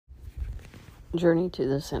journey to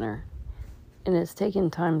the center. It has taken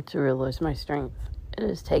time to realize my strength. It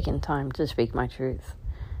has taken time to speak my truth.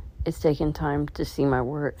 It's taken time to see my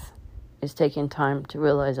worth. It's taken time to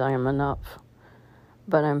realize I am enough.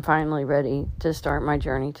 But I'm finally ready to start my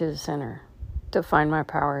journey to the center, to find my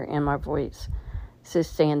power and my voice, to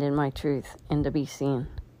stand in my truth and to be seen,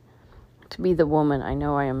 to be the woman I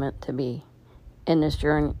know I am meant to be. And this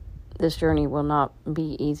journey will not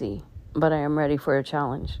be easy, but I am ready for a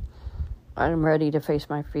challenge. I am ready to face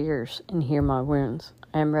my fears and heal my wounds.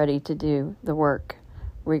 I am ready to do the work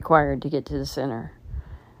required to get to the center.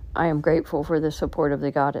 I am grateful for the support of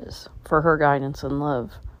the goddess, for her guidance and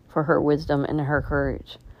love, for her wisdom and her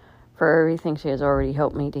courage, for everything she has already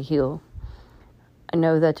helped me to heal. I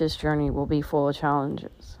know that this journey will be full of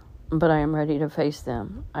challenges, but I am ready to face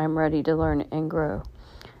them. I am ready to learn and grow.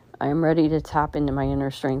 I am ready to tap into my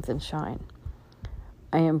inner strength and shine.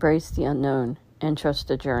 I embrace the unknown and trust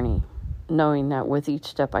the journey, knowing that with each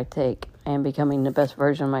step I take, I am becoming the best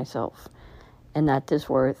version of myself, and that this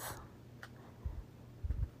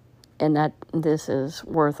is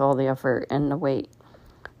worth all the effort and the wait.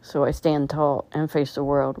 So I stand tall and face the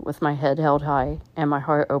world with my head held high and my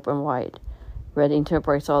heart open wide, ready to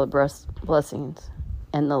embrace all the blessings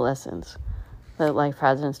and the lessons that life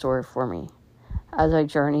has in store for me as I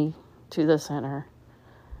journey to the center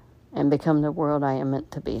and become the world I am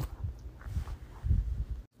meant to be.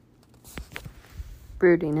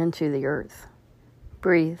 Rooting into the earth.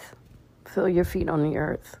 Breathe. Feel your feet on the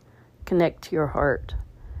earth. Connect to your heart.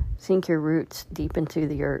 Sink your roots deep into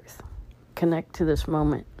the earth. Connect to this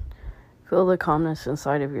moment. Feel the calmness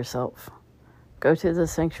inside of yourself. Go to the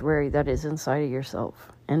sanctuary that is inside of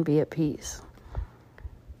yourself and be at peace.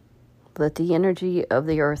 Let the energy of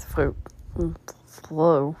the earth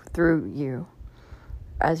flow through you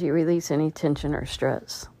as you release any tension or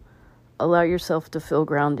stress. Allow yourself to feel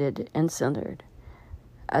grounded and centered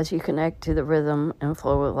as you connect to the rhythm and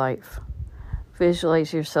flow of life.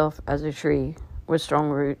 Visualize yourself as a tree with strong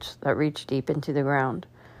roots that reach deep into the ground,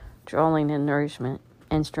 drawing in nourishment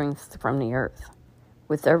and strength from the earth.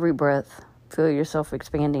 With every breath, feel yourself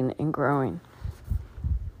expanding and growing.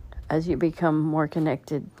 As you become more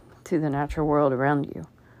connected to the natural world around you,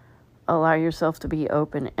 allow yourself to be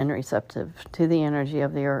open and receptive to the energy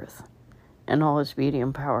of the earth and all its beauty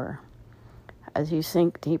and power. As you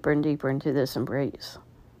sink deeper and deeper into this embrace,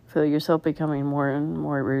 feel yourself becoming more and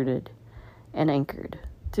more rooted and anchored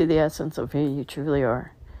to the essence of who you truly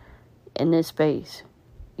are. In this space,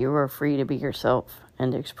 you are free to be yourself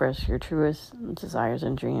and to express your truest desires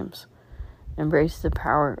and dreams. Embrace the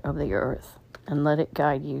power of the earth and let it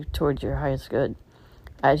guide you towards your highest good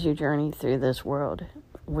as you journey through this world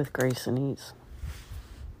with grace and ease.